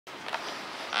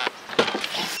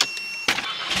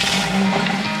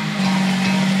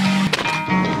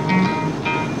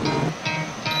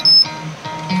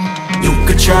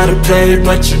how to play,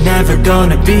 but you're never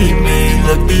gonna beat me.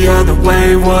 Look the other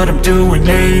way, what I'm doing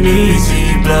ain't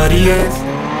easy. Bloody yes.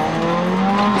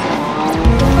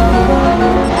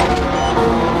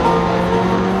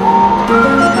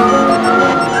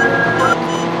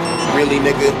 Really,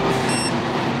 nigga?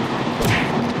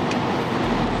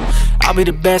 I'll be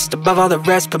the best above all the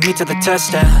rest, put me to the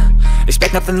test,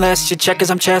 expect nothing less, you check as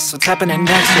I'm chess, what's happening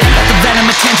next, Like the venom,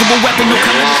 a tangible weapon, no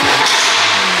coming.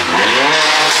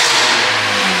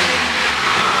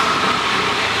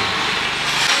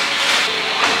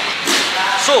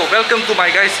 So, welcome to my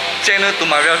guys' channel, to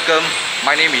my welcome.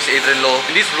 My name is Adrian Low.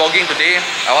 In this vlogging today,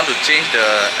 I want to change the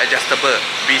adjustable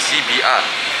PCBYTE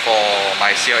for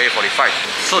my CLA45.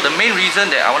 So the main reason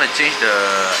that I want to change the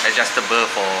adjustable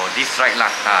for this ride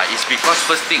is because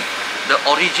first thing, the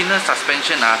original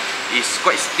suspension is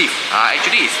quite stiff.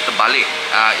 Actually it's terbalik,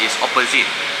 it's opposite.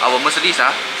 Our Mercedes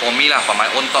for me for my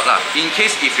own thought in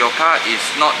case if your car is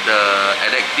not the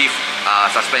adaptive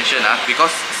suspension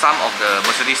because some of the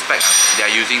Mercedes spec they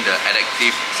are using the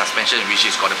adaptive suspension, which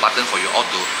is got a button for you all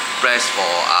to press for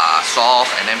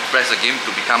soft and then press again to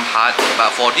become hard.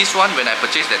 But for this one, when I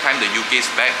purchased that time the UK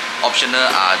spec optional,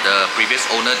 the previous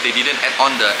owner they didn't add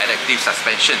on the adaptive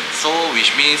suspension, so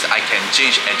which means I can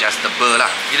change adjustable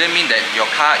Didn't mean that your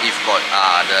car if got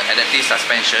the adaptive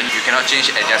suspension you cannot change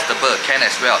adjustable, can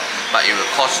as well, but it will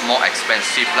cost more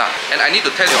expensive And I need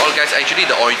to tell you all guys, actually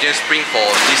the original spring for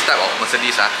this type of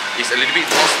Mercedes is a little bit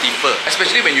more stiffer,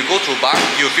 especially when you go through bump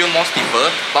you feel more stiffer,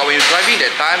 but when you're driving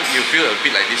that time you feel a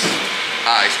bit like this.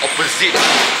 It's opposite.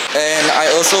 And I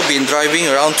also been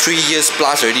driving around 3 years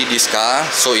plus already this car,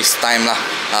 so it's time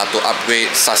to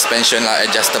upgrade suspension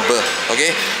adjustable.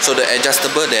 Okay, so the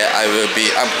adjustable that I will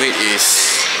be upgrade is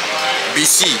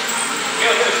BC.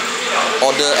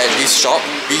 Order at this shop,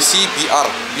 BC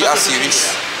BR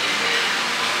series.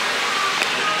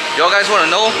 You guys want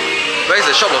to know where is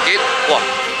the shop located? Wow.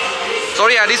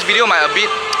 Sorry this video might a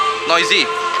bit noisy.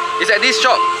 It's at this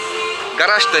shop,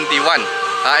 Garage 21.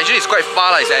 Actually it's quite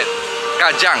far, it's at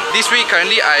Kajang. This week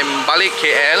currently I'm balik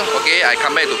KL, okay, I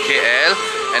come back to KL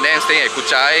and then staying at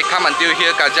Kuchai. Come until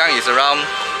here Kajang is around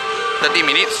 30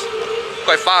 minutes,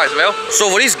 quite far as well.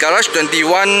 So for this Garage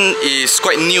 21 is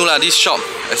quite new this shop.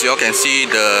 As you all can see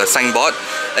the signboard,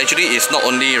 actually it's not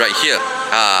only right here.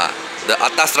 The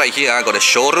atas right here got a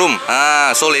showroom.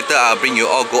 So later I'll bring you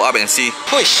all go up and see.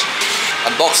 Push!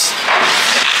 Unbox.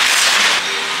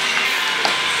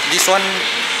 This one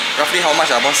roughly how much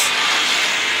boss?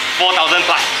 4,000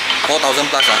 plus. 4,000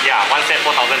 plus Yeah, one set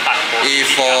 4,000 plus.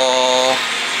 If for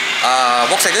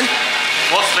Volkswagen?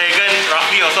 Volkswagen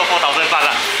roughly also 4,000 plus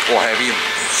Oh, heavy.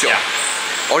 Sure. Yeah.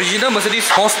 Original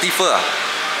Mercedes more stiffer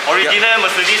Original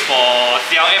Mercedes for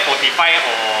CLA45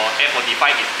 or A45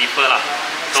 is stiffer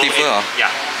So stiffer yeah.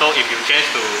 So if you change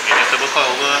to adjustable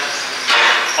coilover,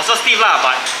 also stiff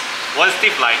but won't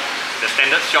stiff like the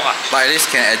standard shock But at least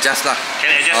can adjust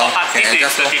Can adjust soft hard. This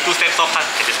is 32 step soft hard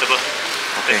adjustable.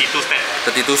 Okay. 32 step.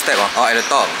 32 step at the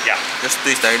top. Yeah. Just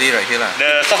twist directly right here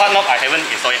The soft hard knob I haven't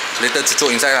installed yet. Later chuchuk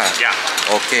inside Yeah.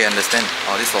 Okay, understand.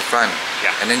 This for front.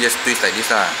 Yeah. And then just twist like this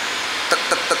Tuk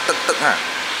tuk tuk tuk tuk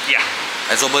Yeah.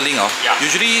 Adjustable link Yeah.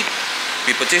 Usually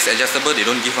we purchase adjustable they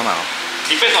don't give them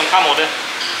Depends on car model.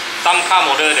 Some car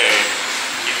model they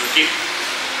if you give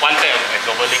one set of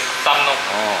adjustable link, some no.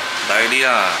 Directly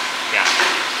Yeah.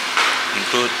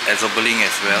 Include adjustable link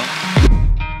as well.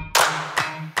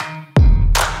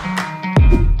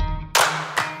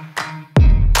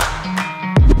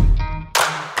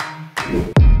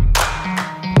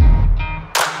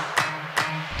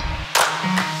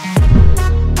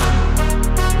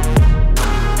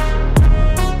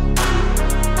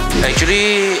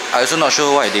 Actually, I also not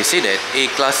sure why they say that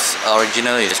A-class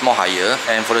original is more higher,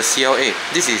 and for the CLA,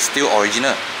 this is still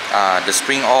original. The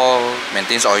spring all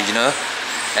maintains original,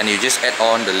 and you just add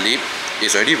on the lip,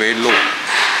 it's already very low.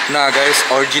 Nah guys,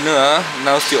 original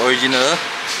now still original.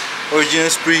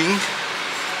 Original spring.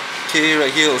 Okay,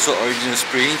 right here also original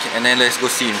spring. And then let's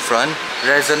go see in front.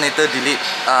 Resonator delete.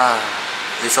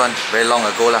 This one very long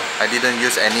ago I didn't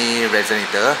use any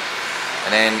resonator.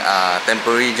 And then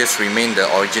temporary just remain the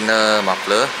original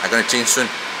muffler. I'm gonna change soon.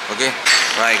 Okay.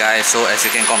 Right guys, so as you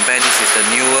can compare, this is the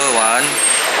newer one,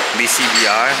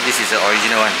 BCBR. This is the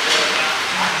original one.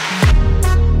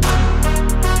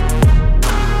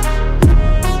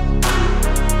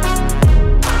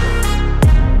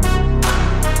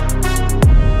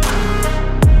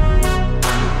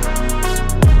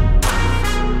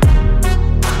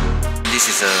 This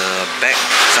is a back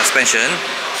suspension,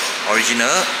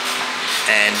 original,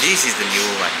 and this is the new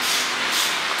one.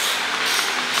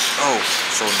 Oh,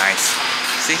 so nice.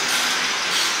 See?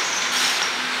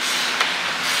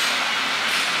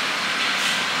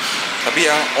 Tapi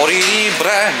yang ori ni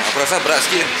berat kan? Aku rasa berat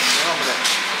sikit. Memang berat.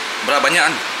 Berat banyak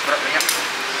kan? Berat banyak.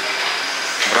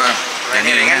 Berat. Yang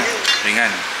ni ringan.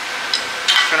 Ringan.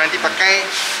 So nanti pakai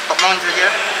top mount saja.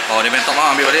 Oh, dia main top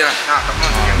mount ambil balik lah. Nah, top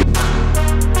mount saja.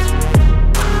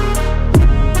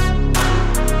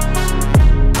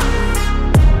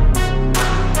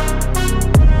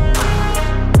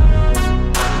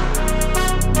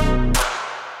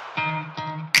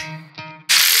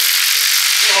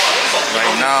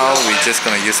 Right now, we're just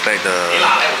gonna use back the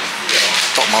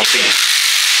top mounting.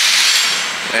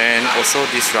 And also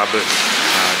this rubber.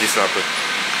 This rubber.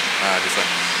 This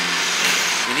one.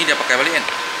 Ini dia pakai balik kan?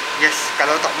 Yes,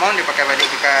 kalau top mount dia pakai balik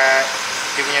dekat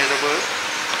dia punya rubber.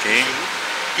 Okay.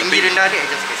 Tinggi rendah dia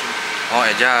adjust kat sini. Oh,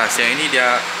 adjust. Yang ini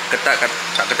dia ketat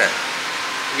tak ketat?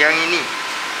 Yang ini.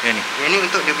 Yang ni? Yang ni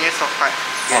untuk dia punya soft part.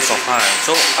 Oh, soft part.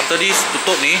 So, after this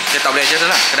tutup ni, dia tak boleh adjust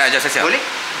lah? Kena adjust siap? Boleh.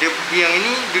 Yang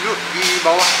ini duduk di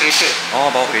bawah kereta.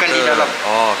 Oh, bawah bukan kereta. Bukan di dalam.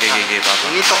 Oh, okay,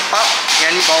 faham. Ini top part,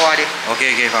 yang ni bawah dia.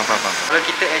 Okay, faham. Kalau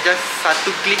kita adjust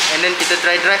satu klik and then kita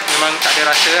try drive, memang tak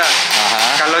ada rasa lah.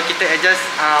 Kalau kita adjust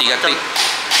 3 klik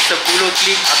 10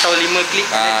 klik atau 5 klik,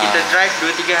 kita drive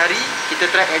 2-3 hari, kita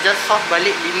try adjust soft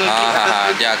balik 5 klik atau 10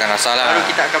 klik, dia akan rasa lah. baru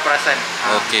kita akan perasan.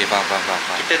 Okay, faham.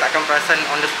 Kita tak akan perasan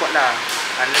on the spot lah.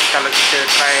 Unless kalau kita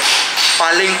try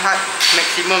paling hard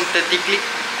maximum 30 klik,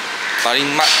 paling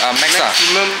max lah,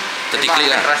 maximum 30 klik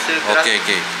lah. Rasa keras.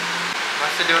 Okay.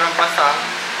 Masa dia orang pasang,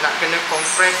 nak kena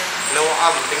compress lower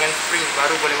arm dengan spring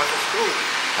baru boleh masuk skru.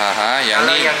 Yang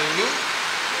kalau ni yang ini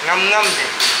ngam-ngam je,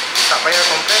 tak payah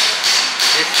compress,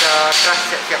 dia keras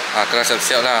siap-siap. keras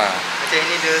siap-siap lah. Macam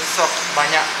ini dia soft,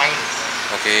 banyak main.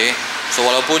 Okay. So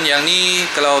walaupun yang ni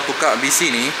kalau tukar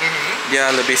BC ni dia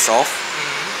lebih soft,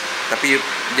 tapi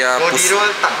dia body roll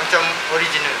tak macam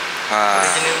original.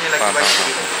 Originalnya lagi baik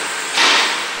sikit.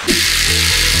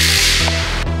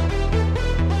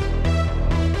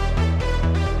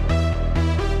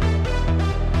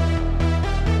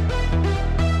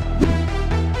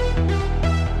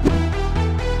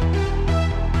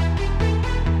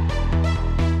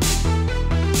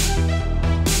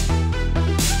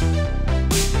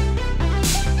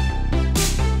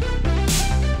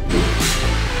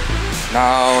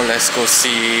 Now let's go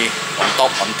see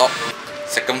on top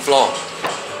second floor.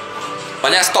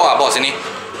 Banyak stok lah bos ini.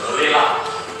 Boleh lah.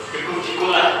 Cukup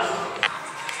lah.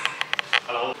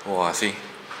 Wah, see,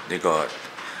 they got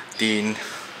tin,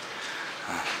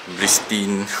 bliss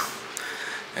tin,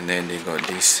 and then they got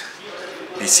this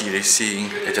PC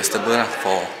racing adjustable lah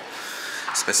for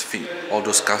specific all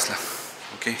those cars lah.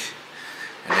 Okay,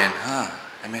 and then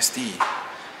MST.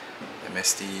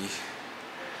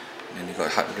 And then they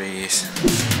got hard race.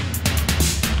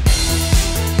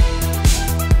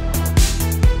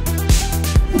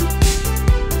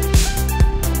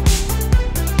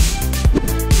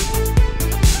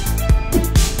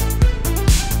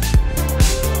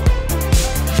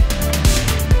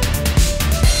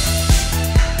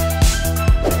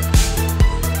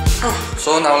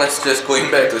 So now let's just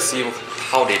going back to see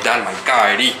how they done my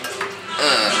car already.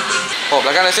 Oh,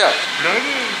 belakang dah siap?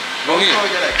 Belum lagi.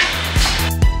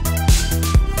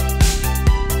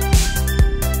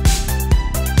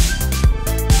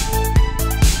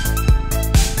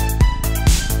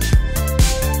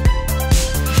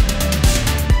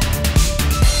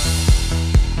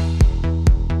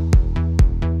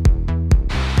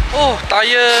 Oh,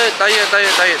 tired.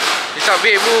 It's a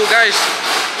bit bro, guys.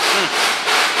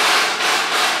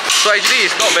 So actually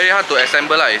it's not very hard to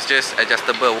assemble lah. It's just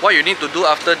adjustable. What you need to do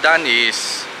after done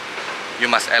is you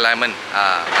must alignment.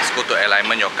 Must go to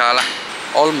alignment your car lah.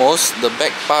 Almost the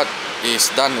back part is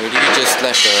done already. Just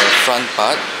left the front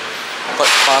part.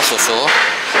 Quite fast also.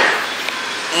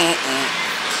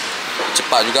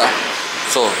 Cepat juga.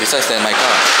 So besides that, my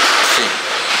car, see,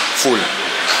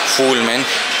 full man.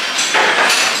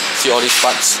 See all these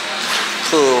parts.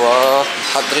 So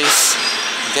hard race,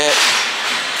 gap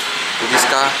to this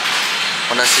car,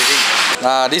 Honda Civic.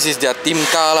 This is their team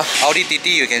car lah. Audi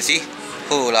TT, you can see.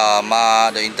 Oh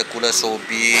lama, the intercooler so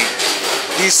big.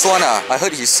 This one I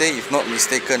heard he say, if not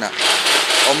mistaken,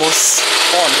 almost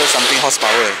 400 something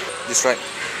horsepower. This right.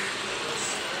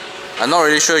 I'm not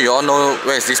really sure you all know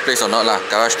where is this place or not lah.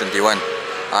 Garage 21.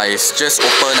 It's just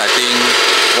open I think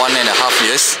 1.5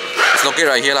 years. It's located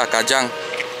right here lah, Kajang.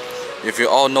 If you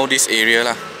all know this area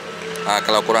lah.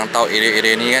 Kalau korang tahu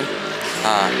area-area ni kan.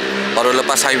 Baru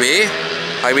lepas highway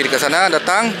dekat sana,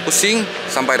 datang, pusing,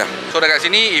 sampai dah. So dekat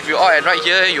sini, if you all at right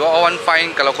here, you all want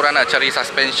find, kalau korang nak cari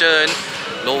suspension,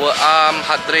 lower arm,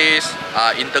 hard race,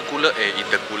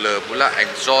 intercooler pula,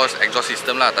 exhaust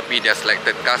system lah, tapi dia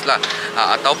selected cars lah.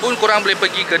 Ataupun korang boleh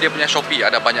pergi ke dia punya Shopee,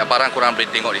 ada banyak barang korang boleh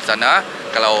tengok di sana.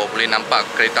 Kalau boleh nampak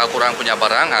kereta korang punya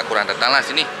barang, korang datanglah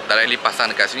sini, directly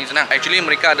pasang dekat sini senang. Actually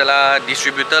mereka adalah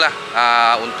distributor lah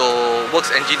untuk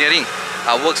works engineering.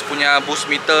 Works punya boost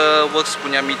meter, Works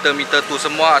punya meter tu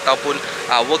semua, ataupun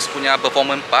Works punya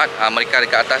performance part, mereka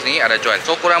dekat atas ni ada jual.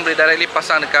 So korang boleh directly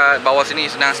pasang dekat bawah sini,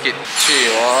 senang sikit.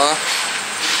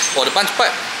 Wah, depan cepat.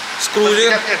 Screw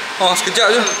je. Sekejap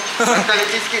je. Hantar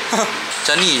lagi sikit.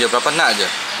 Macam ni je, berapa nak je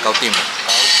kau tim.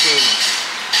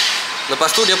 Lepas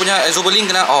tu dia punya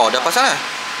exoberlink kena, dah pasang lah.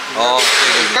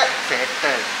 Dekat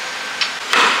settle.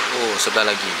 Sebelah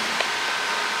lagi.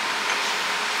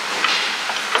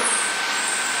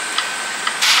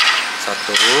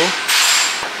 Satu,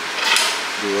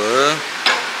 dua,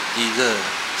 tiga.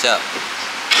 Siap.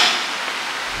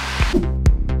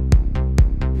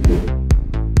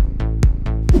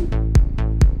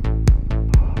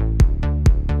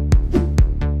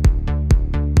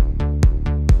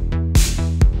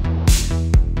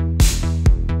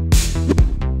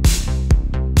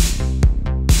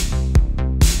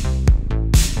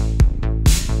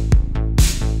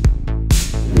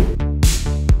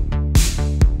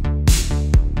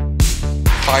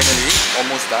 Finally,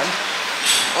 almost done.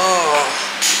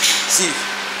 See,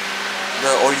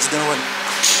 the original one.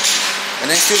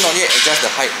 And then still not yet adjust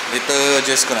the height. Later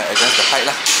just gonna adjust the height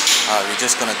lah. We're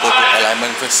just gonna go to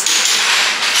alignment first.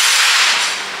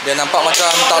 Dia nampak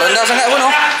macam tak rendah sangat pun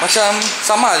macam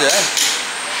sama aja kan.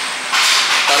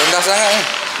 Tak rendah sangat kan.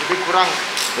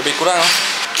 Lebih kurang.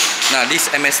 Nah,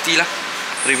 this MST lah.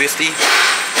 Previously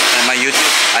at my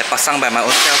YouTube, I pasang by my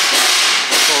own self.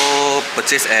 Also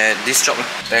purchase at this shop lah.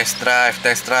 Test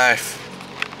drive.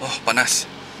 Panas.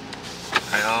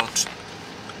 还要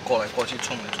过来过去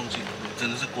冲来冲去，真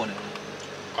的是过来。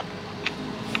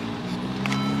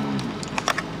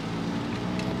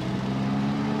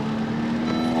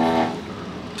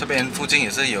这边附近也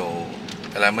是有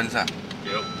alignment 啊。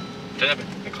有，在那边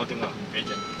很靠近了，可以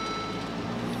讲。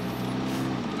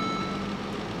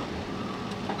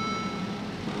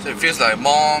So it feels like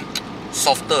more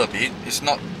softer a bit. It's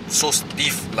not so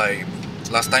stiff like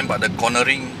last time, but the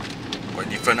cornering quite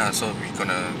different. So we're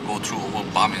gonna go through over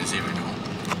bump and see right now.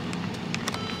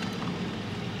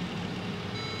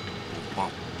 Wow.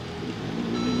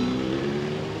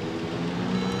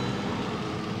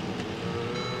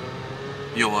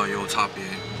有差别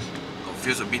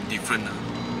feels a bit different.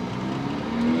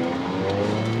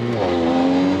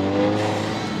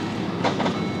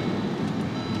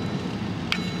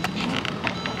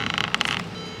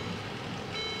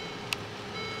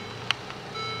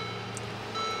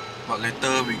 But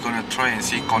later we're gonna try and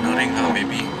see cornering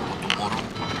maybe tomorrow.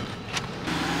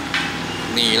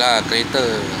 Ni lah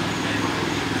kereta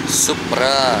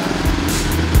Supra.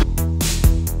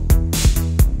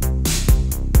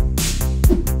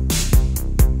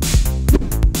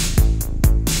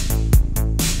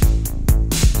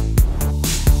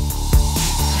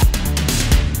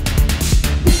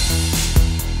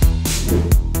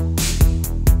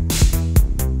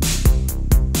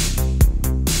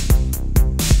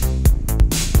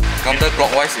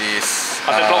 Counterclockwise is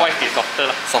softer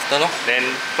lah. Softer lor. Then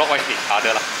clockwise is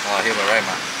harder lah. Here my right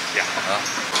ma. Yeah.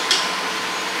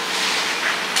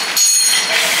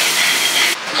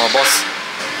 Boss.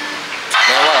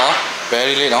 Then what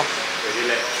Very late Very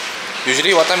late.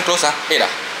 Usually what time close 8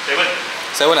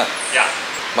 7 Yeah.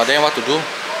 But then what to do?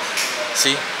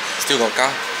 See, still got car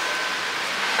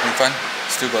in front.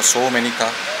 Still got so many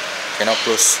car. Cannot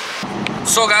close.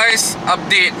 So guys,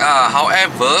 update.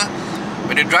 However,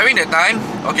 when you're driving that time,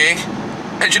 okay,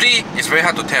 actually it's very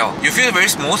hard to tell. You feel very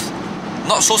smooth,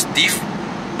 not so stiff,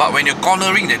 but when you're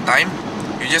cornering that time,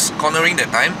 you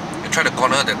try to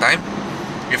corner that time,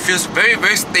 it feels very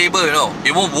stable,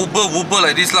 It won't wobble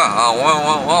like this lah.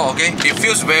 Okay, it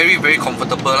feels very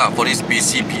comfortable lah for this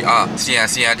PCBR. See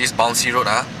this bouncy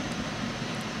road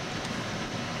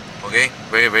Okay,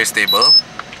 very stable.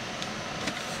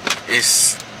 It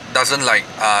doesn't like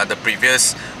the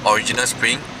previous original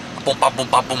spring. Pum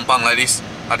pam like this.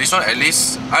 This one at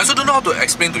least, I also don't know how to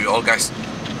explain to you all guys.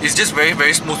 It's just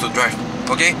very smooth to drive.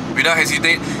 Okay, without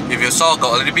hesitate. If you saw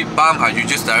got a little bit bump, you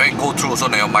just direct go through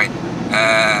also, never mind.